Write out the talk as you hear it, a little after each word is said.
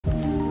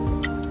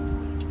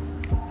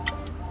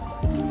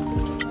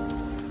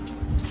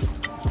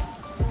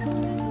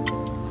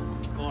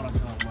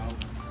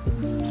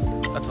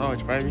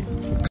massage, baby.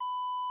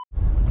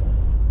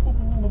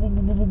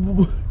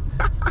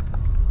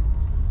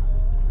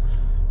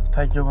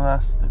 Take you with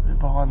us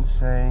behind the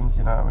scenes,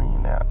 you know, when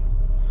you're out.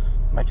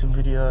 Make some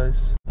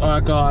videos.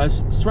 Alright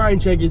guys, Australian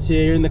Checkers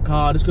here in the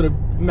car. Just got a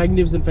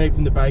magnificent feed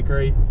from the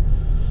bakery.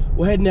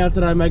 We're heading out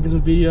today making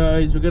some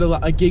videos. We've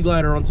got a gig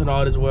later on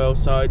tonight as well.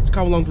 So just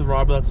come along for the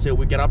ride, but let's see what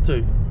we get up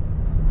to.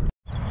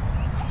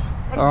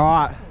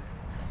 Alright.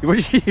 What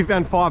did you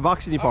found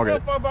 $5 in your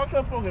pocket? I got $5 in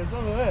my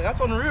pocket. That's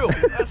unreal.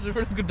 That's a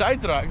really good day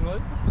today,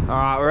 actually.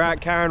 Alright, we're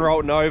at Karen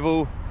Rolton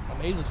Oval.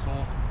 My knees are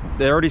sore.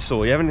 They're already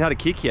sore. You haven't had a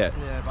kick yet.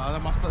 Yeah, but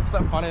that must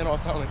that funny and I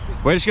was having a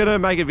kick. We're just gonna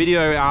make a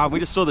video. We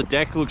just saw the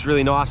deck looks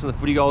really nice and the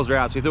footy goals are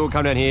out, so we thought we'd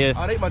come down here.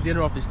 I'd eat my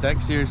dinner off this deck,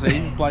 seriously.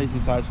 This is bloody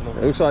sensational.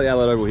 It looks like the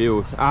Adelaide Oval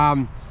Hill. So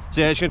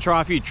yeah, just gonna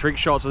try a few trick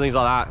shots and things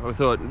like that. We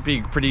thought it'd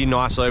be pretty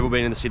nice oval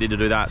being in the city to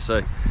do that.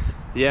 So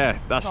yeah,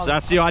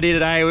 that's the idea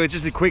today. We're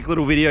just a quick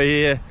little video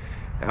here,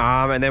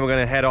 and then we're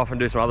gonna head off and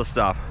do some other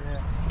stuff.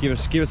 Yeah. Give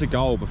us a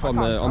goal before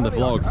on the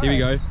vlog. Here we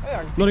go.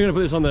 Not even gonna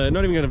put this on the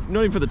not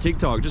even for the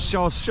TikTok. Just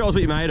show us what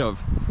you're made of.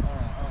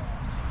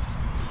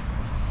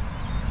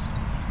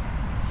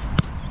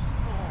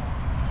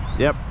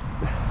 Yep,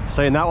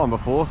 seen that one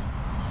before.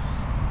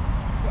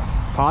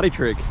 Party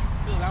trick.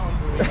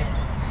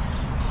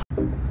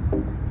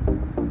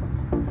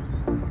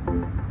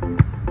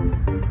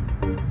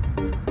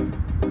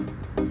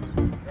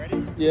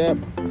 Ready? Yep.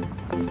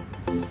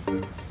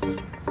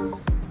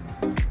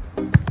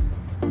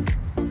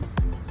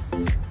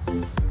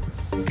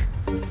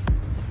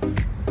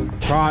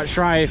 Right,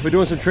 Shrey, we're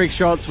doing some trick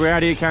shots. We're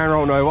out here, Karen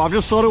Rolton Oval. I've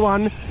just sorted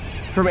one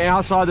from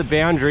outside the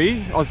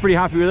boundary. I was pretty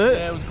happy with it.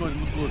 Yeah, it was good. It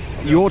was good.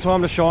 Your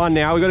time to shine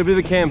now. We've got a bit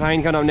of a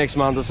campaign coming up next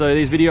month or so.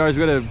 These videos,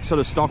 we've got to sort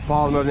of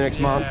stockpile them over the next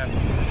month.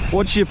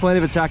 What's your plan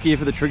of attack here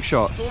for the trick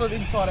shot? Sort of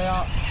inside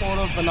out, sort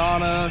of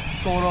banana,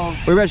 sort of...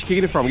 Where are you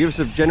kicking it from? Give us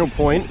a general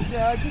point.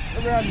 Yeah, just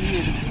around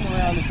here, just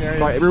around this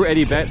area. Like real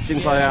Eddie Betts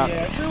inside out.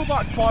 Yeah, real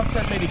like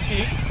 5-10 metre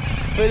kick,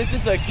 but it's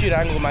just the acute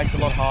angle makes it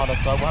a lot harder,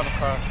 so we'll have a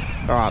crack.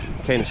 Alright,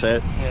 keen to see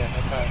it. Yeah,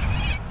 okay.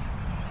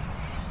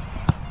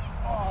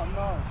 Oh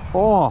no.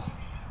 Oh!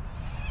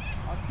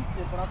 I kicked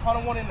it, but I kind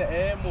of want in the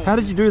air more. How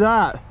did you do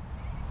that?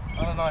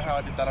 I don't know how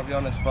I did that, I'll be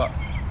honest, but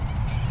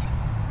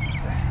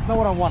it's not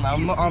what I want.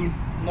 I'm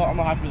not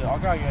happy with it. I'll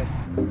go again.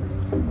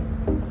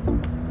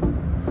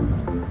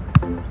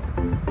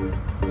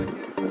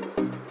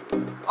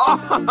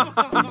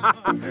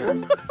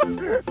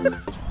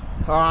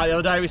 Alright, the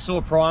other day we saw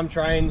Prime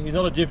train. He's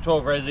not a Div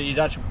 12 resi, he's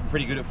actually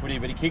pretty good at footy,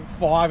 but he kicked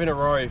 5 in a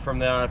row from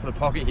the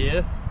pocket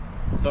here.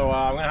 So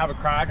I'm going to have a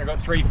crack. I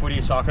got 3 footy,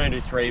 so I can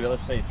only do 3, but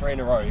let's see, 3 in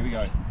a row. Here we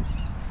go.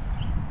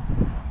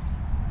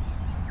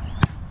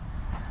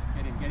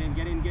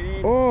 Get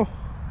in. Oh!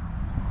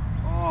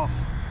 Oh.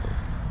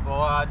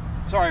 Well,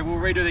 sorry, we'll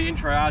redo the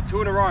intro.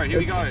 2 in a row, here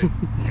we go.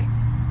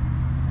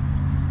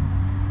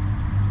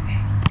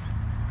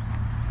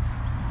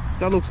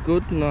 That looks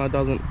good. No, it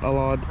doesn't. I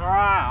lied.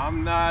 Alright,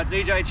 I'm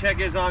DJ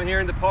Checkers. I'm here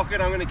in the pocket.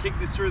 I'm going to kick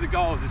this through the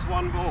goals. This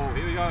one ball.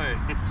 Here we go.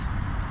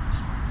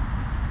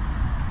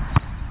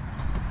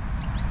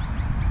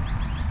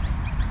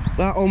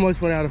 That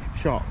almost went out of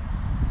shot.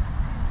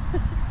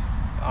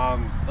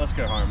 Let's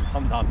go home.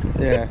 I'm done.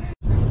 Yeah.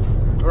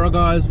 Alright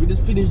guys, we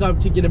just finished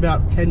up kicking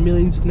about 10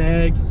 million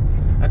snags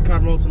at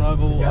Karen Rolton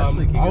Oval.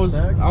 I was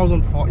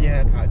on fire.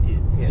 Yeah, I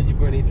did. Yeah. Did you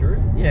put any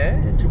through? Yeah,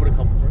 dribbled a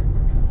couple through.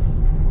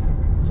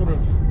 Sort of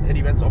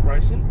Eddie Betts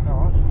operation.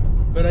 Alright.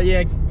 But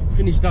yeah,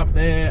 finished up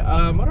there.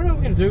 I don't know what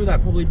we're gonna do with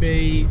that. Probably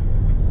be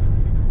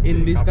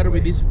in this. That'll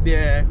be this.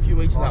 Yeah, a few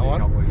weeks in that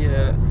one.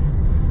 Yeah.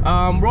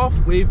 We're off.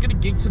 We've got a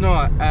gig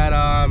tonight at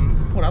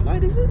Port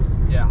Adelaide, is it?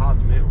 Yeah,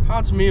 Hart's Mill.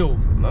 Hart's Mill.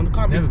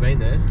 Never been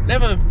there.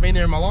 Never been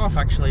there in my life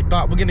actually,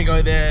 but we're gonna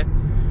go there.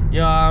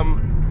 Yeah.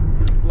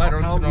 Later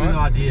on tonight.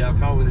 I've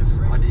come up with this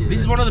idea. This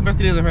is one of the best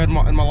ideas I've heard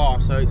in my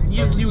life. So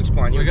you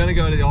explain. We're going to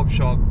go to the op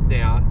shop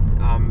now,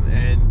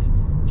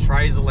 and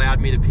Shrey's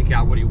allowed me to pick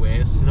out what he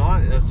wears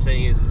tonight,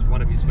 seeing as it's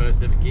one of his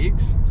first ever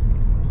gigs. So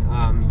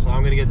I'm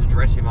going to get to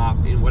dress him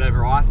up in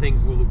whatever I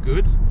think will look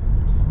good,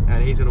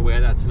 and he's going to wear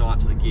that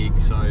tonight to the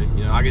gig. So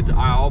you know,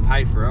 I'll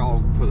pay for it.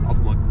 I'll put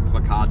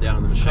my card down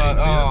on the machine.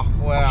 Oh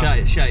wow!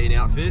 I'll shout you an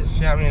outfit.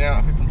 Shout me an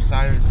outfit from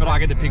Savers. But I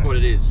get to pick what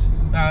it is.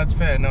 No, that's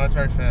fair. No, it's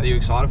very fair. Are you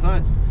excited for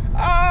that?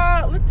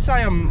 Let's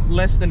say I'm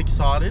less than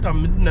excited.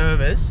 I'm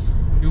nervous.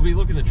 You'll be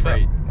looking to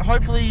treat.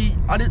 Hopefully,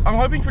 I'm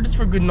hoping for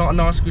a good,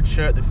 nice, good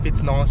shirt that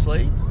fits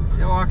nicely.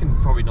 Yeah, well, I can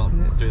probably not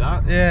do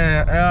that.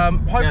 Yeah.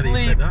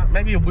 Hopefully,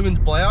 maybe a women's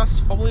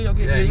blouse. Probably I'll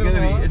get.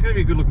 Yeah, it's gonna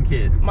be a good looking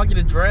kid. Might get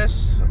a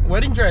dress,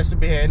 wedding dress would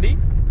be handy.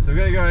 So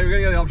we're gonna go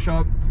to the op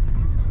shop.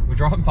 We're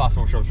driving past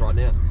all shops right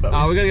now.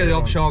 We're gonna go to the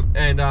op shop,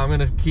 and I'm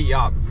gonna kit you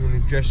up. I'm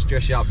gonna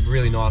dress you up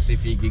really nicely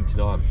for your gig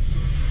tonight.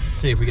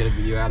 See if we get a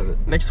video out of it.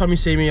 Next time you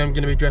see me, I'm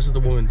going to be dressed as a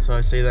woman,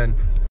 so see you then.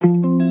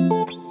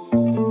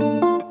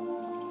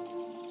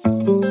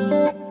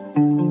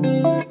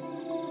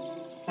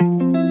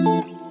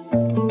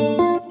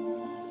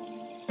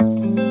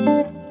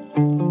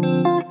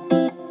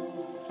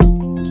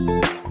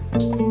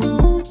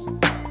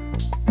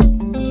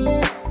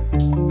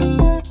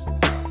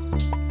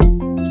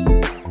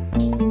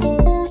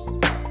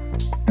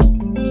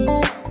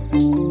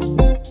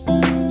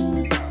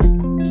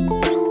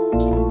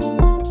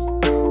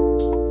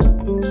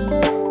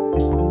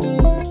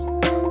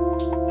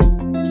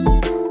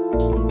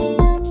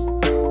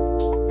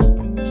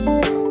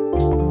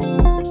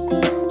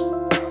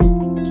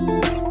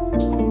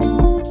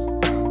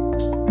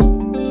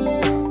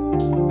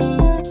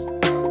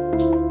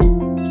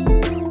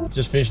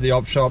 finished the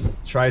op shop.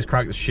 Trey's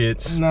cracked the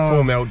shits. No,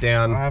 full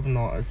meltdown. I have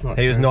not. It's not.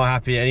 He was true. not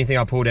happy. Anything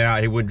I pulled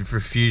out, he would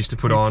refuse to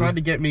put on. He tried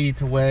to get me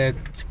to wear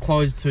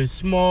clothes too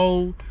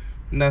small,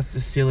 and that's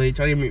just silly. He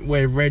tried to get me to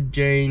wear red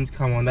jeans.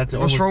 Come on, that's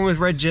What's wrong with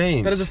red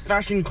jeans? That is a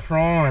fashion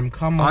crime.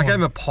 Come on. I gave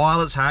him a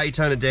pilot's hat. He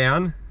turned it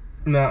down.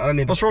 No, I don't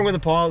need. What's wrong with the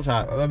pilot's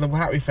hat? The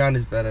hat we found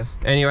is better.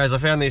 Anyways, I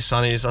found these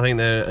sunnies. I think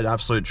they're an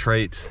absolute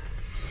treat.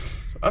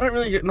 I don't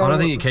really get. I don't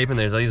think you're keeping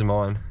these. These are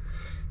mine.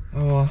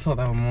 Oh, I thought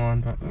they were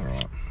mine, but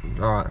alright.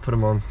 Alright, put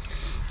them on.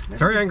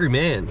 Very angry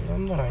man.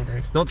 I'm not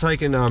angry. Not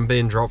taking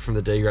being dropped from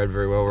the D grade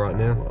very well right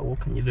now. Well, what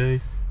can you do?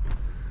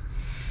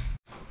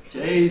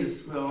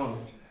 Jesus, we're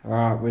on.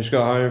 Alright, we just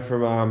got home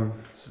from what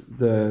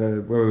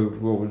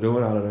we're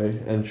doing, I don't know,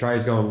 and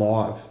Trey's going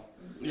live.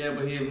 Yeah,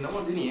 we're here. No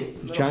one's in here.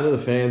 He's chatting to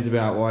the fans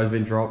about why he's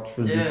been dropped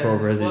from the Big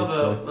 12 Resies. We'll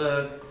have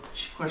a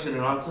question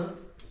and answer.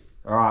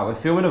 Alright, we're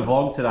filming a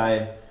vlog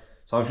today.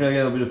 So I'm just going to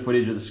get a little bit of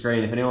footage of the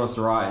screen. If anyone wants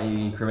to write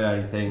any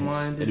incriminating things,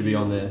 it'll be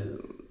on there.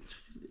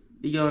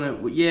 You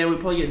going to... Yeah, we'll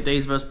probably get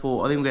D's vs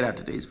Port. I think we'll get out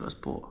to D's vs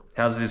Port.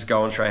 How's this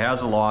going, Trey?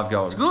 How's the live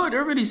going? It's good.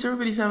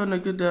 Everybody's having a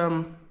good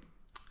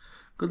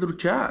good little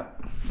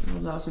chat. I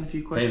was asking a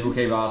few questions. People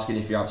keep asking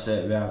if you're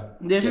upset about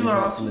people are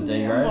dropped asking from the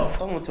D grade.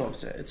 I'm not too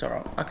upset. It's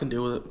alright. I can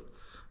deal with it.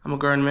 I'm a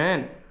grown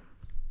man.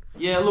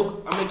 Yeah,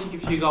 look, I'm going to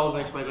kick a few goals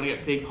next week. I'm going to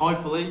get picked,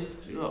 hopefully.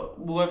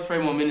 We'll have 3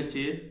 more minutes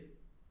here.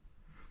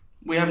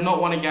 We have not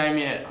won a game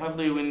yet.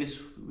 Hopefully we win this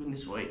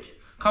week.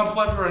 Can't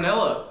play for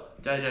Ranella,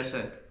 JJ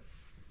said.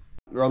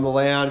 We're on the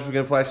lounge. We're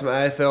going to play some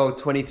AFL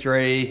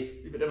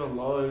 23. A bit of a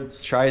load.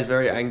 Trey's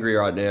very angry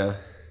right now.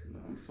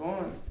 I'm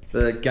fine.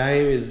 The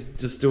game is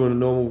just doing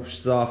normal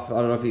stuff. I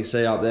don't know if you can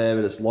see up there,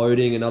 but it's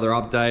loading another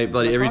update.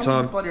 Bloody every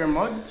time. Bloody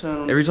remote to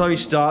turn on. Every time you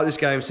start this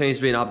game, seems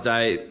to be an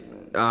update.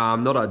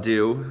 Not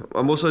ideal.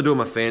 I'm also doing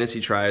my fantasy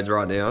trades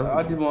right now.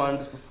 I did mine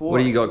just before. What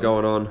do you got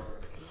going on?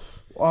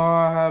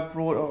 I have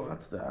brought... Oh,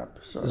 that's the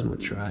app. Sorry. This is my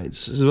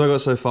trades. This is what I got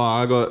so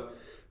far. I got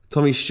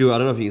Tommy Stewart. I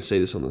don't know if you can see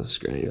this on the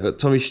screen. I got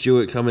Tommy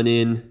Stewart coming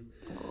in.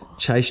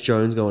 Chase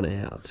Jones going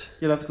out.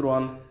 Yeah, that's a good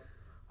one.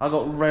 I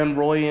got Van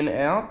Royen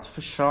out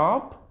for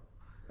Sharp.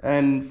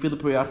 And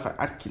Philippe out for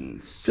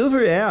Atkins.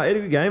 Philippe out. He had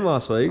a good game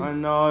last week. I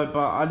know,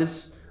 but I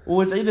just...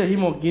 Well, it's either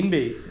him or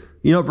Ginby.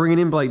 You're not bringing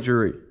in Blake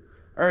Drury?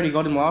 I already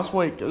got him last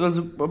week. I was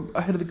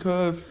ahead of the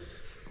curve.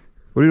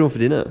 What are you doing for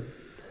dinner?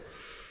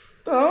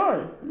 Don't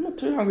know. I'm not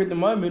too hungry at the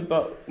moment,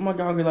 but I might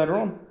get hungry later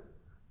on.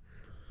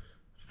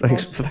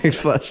 Thanks for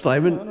that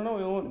statement. I don't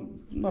know.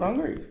 I'm not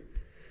hungry.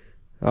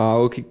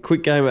 Well,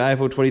 quick game at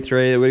AFL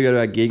 23. We're going to go to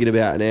our gig in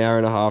about an hour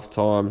and a half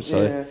time.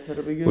 So yeah,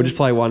 that'll be good. We'll just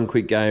play one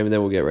quick game and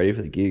then we'll get ready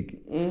for the gig.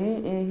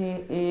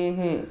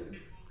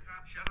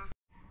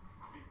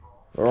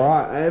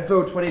 Alright,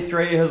 AFL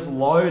 23 has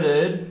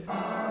loaded.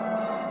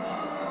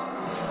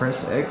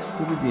 Press X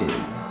to begin.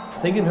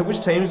 Thinking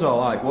which teams do I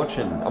like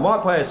watching. I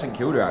might play as St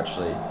Kilda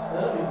actually.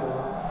 That'll be good.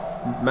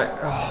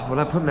 Will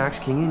I put Max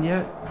King in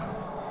yet?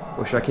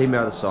 Or should I keep him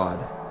out of the side?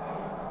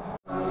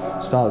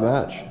 Start the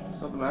match.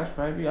 Start the match,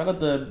 baby. I got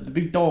the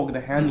big dog,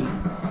 the Houndy.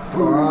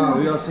 Alright,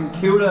 we got St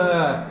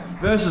Kilda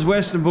versus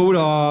Western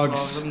Bulldogs.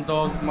 Some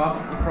dogs,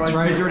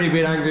 Trey's already a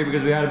bit angry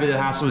because we had a bit of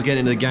hassles getting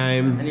into the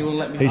game. And he wouldn't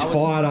let me. He's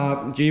fired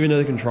up. Do you even know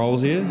the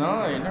controls here?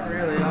 No, not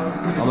really.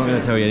 I'm not going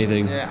to tell you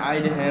anything. Yeah,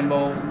 A to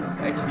handball,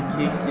 X to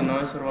kick, you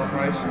know, sort of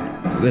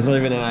operation. There's not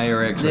even an A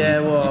or X on the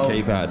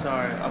keypad.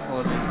 Sorry, I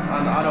apologize.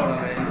 I don't know what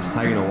I mean. It's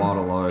taking a while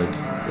to load.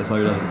 Let's hope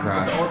it doesn't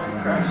crash. The odds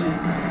of crashes.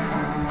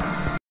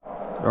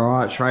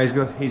 Alright,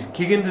 he's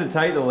kicking to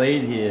take the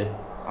lead here.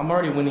 I'm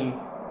already winning.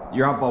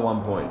 You're up by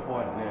 1 point. 1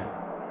 point, yeah.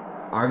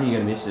 I reckon you're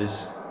going to miss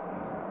this.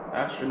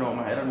 Astronaut,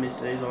 mate. I don't miss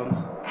these ones.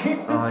 Oh, he's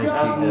kicked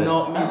it.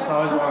 Not miss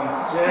those ones.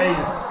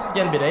 Jesus. It's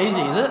getting a bit easy,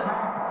 is it?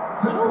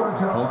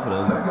 He's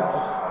confident.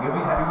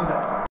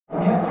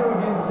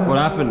 What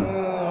happened?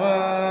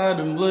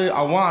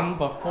 I won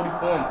by 40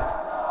 points.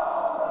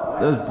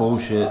 That was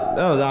bullshit.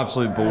 That was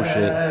absolute bullshit.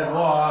 Red,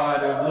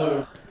 white, and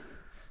blue.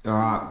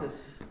 Alright.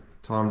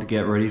 Time to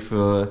get ready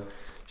for...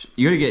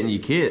 You got to get in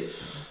your kit.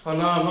 I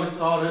know, I'm not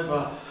excited,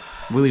 but...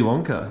 Willy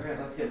Wonka.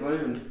 Yeah, let's get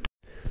moving.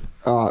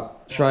 Alright,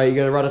 Trey, you're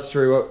going to run us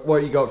through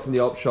what you got from the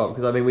op shop,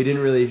 because I mean we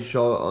didn't really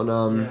show it on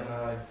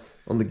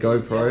on the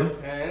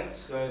GoPro.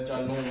 Pants,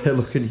 they're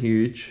looking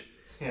huge.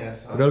 Yeah,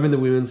 so I got them in the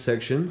women's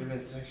section.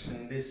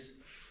 This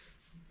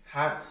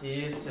hat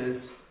here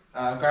says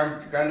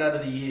Granddad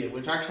of the Year,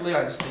 which actually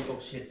I just think, oh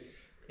shit,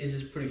 this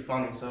is pretty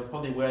funny. So I'll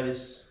probably wear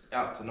this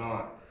out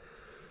tonight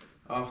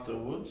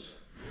afterwards.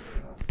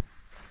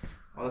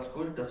 Oh, that's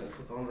good. It doesn't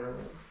click on very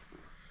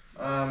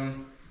well.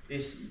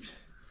 This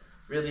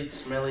really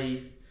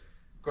smelly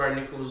Grey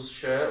Nichols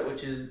shirt,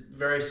 which is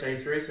very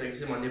see-through, so you can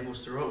see my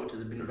nipples through it, which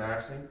is a bit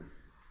embarrassing.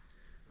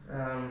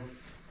 Yeah,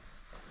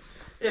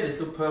 this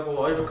little purple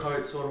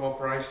overcoat sort of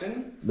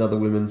operation. Another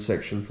women's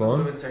section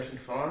find. Women's section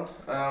find.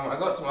 I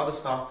got some other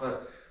stuff,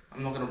 but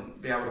I'm not going to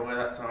be able to wear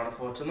that tonight,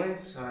 unfortunately.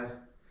 So,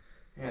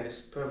 yeah,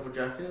 this purple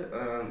jacket,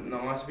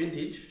 nice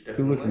vintage,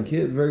 definitely. Good looking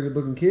kit, very good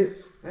looking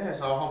kit. Yeah,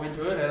 so I'll hop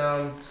into it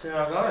and see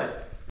how I go.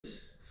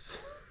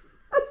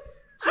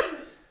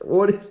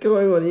 What is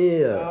going on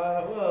here?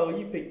 Well,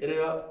 you picked it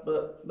out,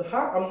 but the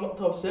hat I'm not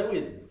too upset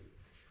with.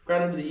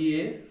 Grand of the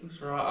year.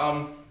 That's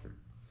right.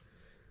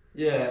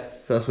 Yeah.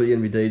 So that's what you're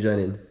gonna be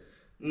DJing in?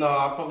 No,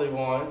 I probably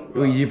won't.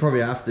 Well, you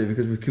probably have to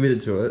because we've committed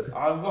to it.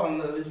 I've gotten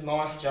this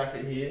nice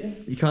jacket here.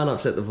 You can't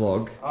upset the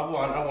vlog. I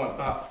won't,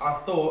 but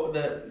I thought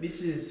that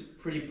this is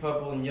pretty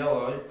purple and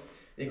yellow.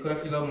 It could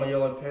actually go with my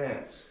yellow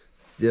pants.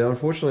 Yeah,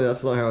 unfortunately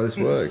that's not how this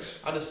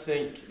works. I just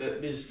think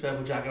that this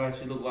purple jacket makes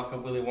me look like a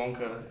Willy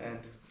Wonka, and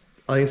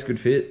I think it's a good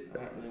fit.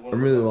 I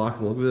really like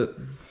the look of it.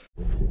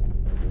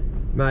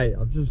 Mate,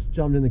 I've just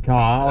jumped in the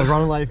car. I was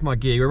running late for my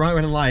gig. We're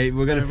running late.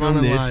 We're going to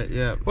film this. Late,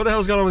 yeah. What the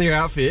hell's going on with your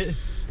outfit?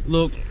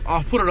 Look,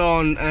 I put it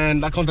on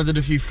and I contacted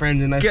a few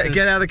friends and they said...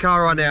 Get out of the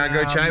car right now and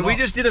go change. We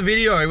just did a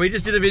video.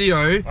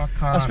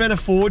 I spent a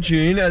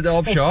fortune at the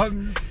op shop.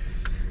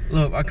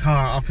 Look, I can't.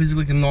 I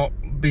physically cannot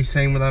be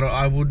seen without it.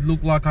 I would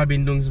look like I've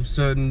been doing some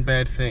certain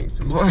bad things.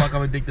 It looks like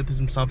I'm addicted to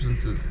some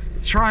substances.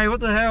 Trey, what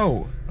the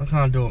hell? I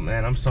can't do it,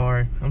 man. I'm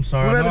sorry. What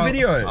about the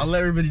video? I'll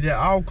let everybody down.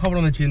 I'll cover it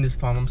on the chin this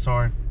time. I'm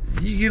sorry.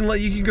 You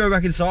can go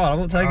back inside. I'm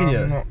not taking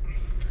you.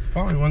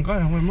 Fine, won't go.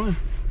 I won't move.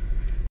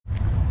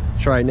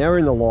 Trey, now we're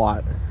in the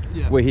light.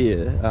 Yeah. We're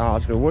here.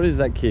 What is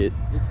that kit?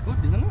 It's good,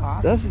 isn't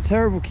it? That's a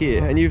terrible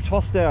kit, and you've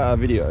tossed out a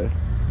video.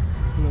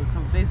 You know,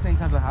 these things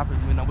have to happen.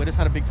 We just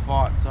had a big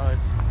fight, so...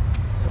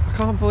 I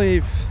can't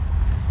believe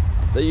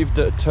that you've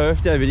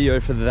turfed our video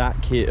for that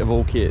kit of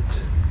all kits.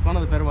 It's one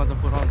of the better ones I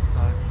put on,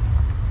 so...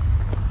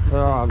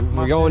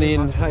 We're going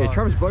in. Hey,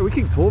 Travis Bloke. We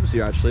kicked Torbs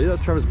here actually.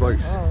 That's Travis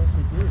Bloke's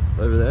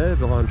over there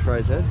behind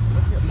Trey's head.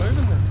 Let's get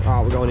moving then.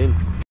 Alright, we're going in.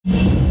 A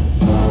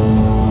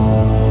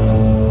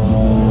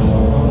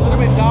little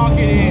bit dark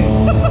in here.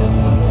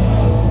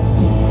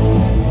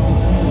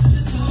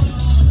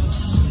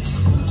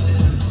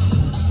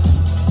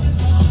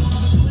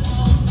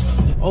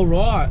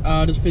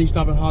 Alright, just finished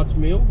up at Hearts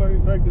Meal.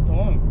 Very good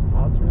time.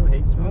 Hearts Meal,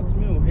 Heats Meal? Hearts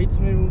Meal, Heats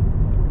Meal.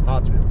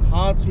 Hearts Meal.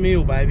 Hearts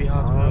Meal, baby.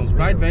 Hearts Meal.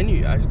 Great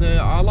venue, actually.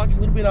 I liked it a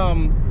little bit.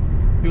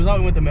 It was like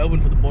we went to Melbourne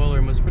for the boiler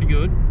room. It was pretty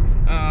good.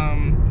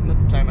 Not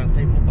the same as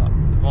people, but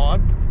the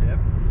vibe. Yep.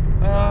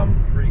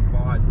 Pretty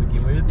quiet to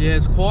begin with. Yeah,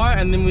 it's quiet,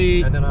 and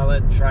then I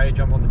let Trey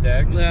jump on the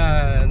decks.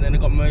 Yeah, and then it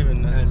got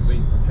moving. And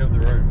we filled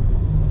the room.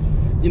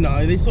 You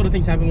know, these sort of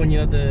things happen when you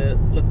let the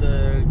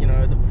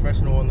the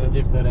professional and the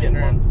Div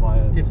 13 ones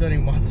play. Div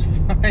 13 ones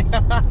play.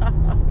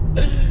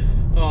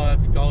 Oh,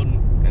 that's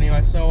golden.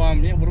 Anyway, so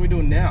yeah, what are we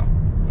doing now?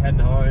 Heading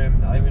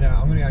home. I'm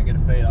gonna go and get a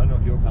feed. I don't know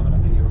if you're coming. I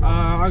think you're.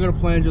 I got a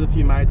plans with a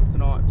few mates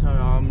tonight, so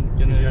I'm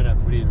gonna. You don't have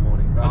footy in the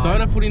morning. I don't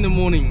have footy in the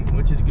morning,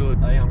 which is good.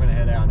 I think I'm gonna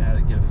head out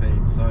and get a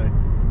feed. So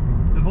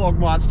the vlog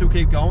might still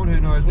keep going.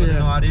 Who knows what the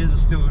night is?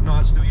 It's still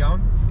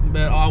young.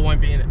 But I won't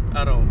be in it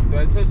at all.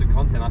 In terms of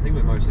content, I think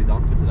we're mostly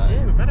done for today.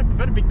 Yeah, we've had a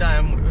big day.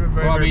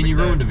 Well, I mean, you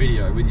ruined a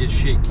video with your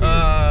shit kid.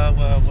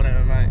 Well,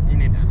 whatever, mate. You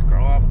need to just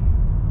grow up.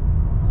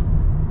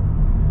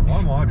 Why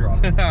am I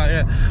driving?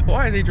 Yeah.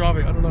 Why is he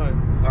driving? I don't know.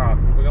 Alright,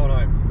 we're going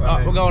home.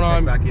 We're going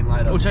home. Check back in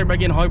later. We'll check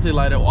back in hopefully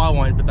later. I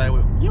won't, but they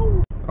will.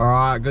 Yo.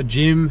 Alright, got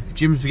Jim.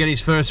 Jim's getting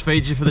his first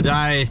feature for the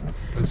day.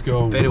 Let's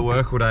go. Been at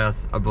work all day,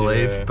 I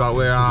believe. Yeah, but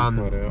we're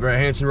at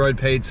Hanson Road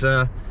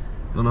Pizza.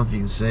 I don't know if you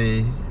can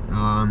see.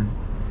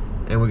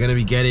 And we're going to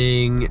be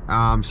getting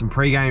some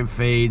pre-game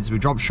feeds. We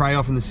dropped straight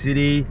off in the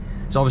city.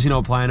 He's obviously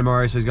not playing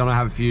tomorrow, so he's going to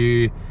have a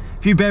few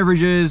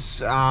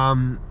beverages.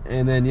 And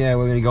then, yeah,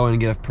 we're going to go in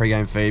and get a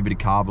pre-game feed, a bit of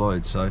carb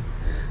load. So,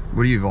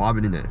 what are you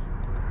vibing in there?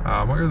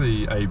 I might go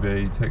the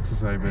AB,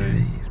 Texas AB.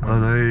 I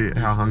don't know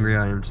how hungry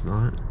I am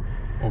tonight.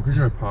 Or we could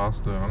go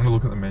pasta. I'm going to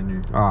look at the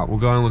menu. Alright, we'll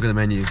go and look at the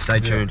menu. Stay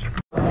tuned.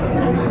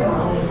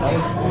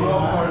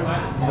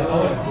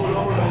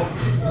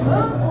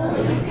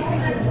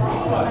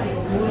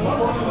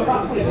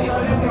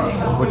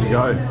 What'd you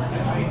go?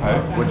 Hey?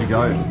 What'd you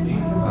go?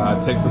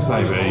 Texas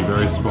AB,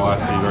 very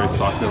spicy, very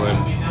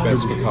succulent.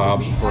 Best for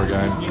carbs before a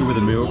game. Good with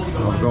the milk.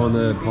 I've gone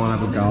the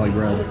pineapple garlic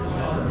bread,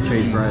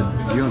 cheese bread.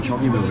 You're on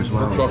chocolate milk as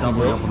well. Chocolate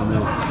Doubling milk. up on the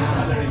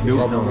milk.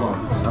 Milk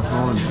doubler.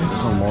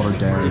 That's a lot of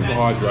dairy. For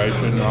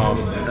hydration,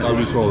 that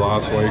we saw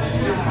last week.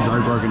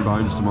 No broken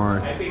bones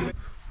tomorrow.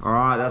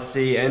 Alright, that's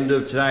the end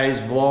of today's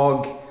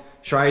vlog.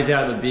 Trey's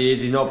out in the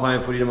beers. He's not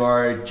playing footy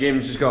tomorrow.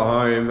 Jim's just got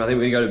home. I think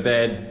we're going to go to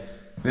bed.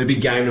 We have a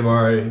big game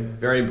tomorrow.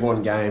 Very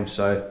important game.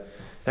 So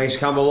thanks for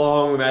coming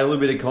along. We made a little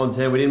bit of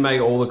content. We didn't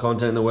make all the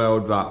content in the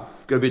world, but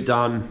got a bit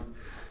done.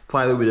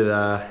 Play a little bit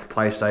of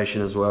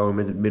PlayStation as well in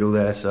the middle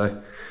there.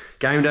 So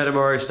game day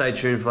tomorrow. Stay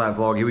tuned for that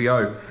vlog. Here we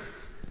go.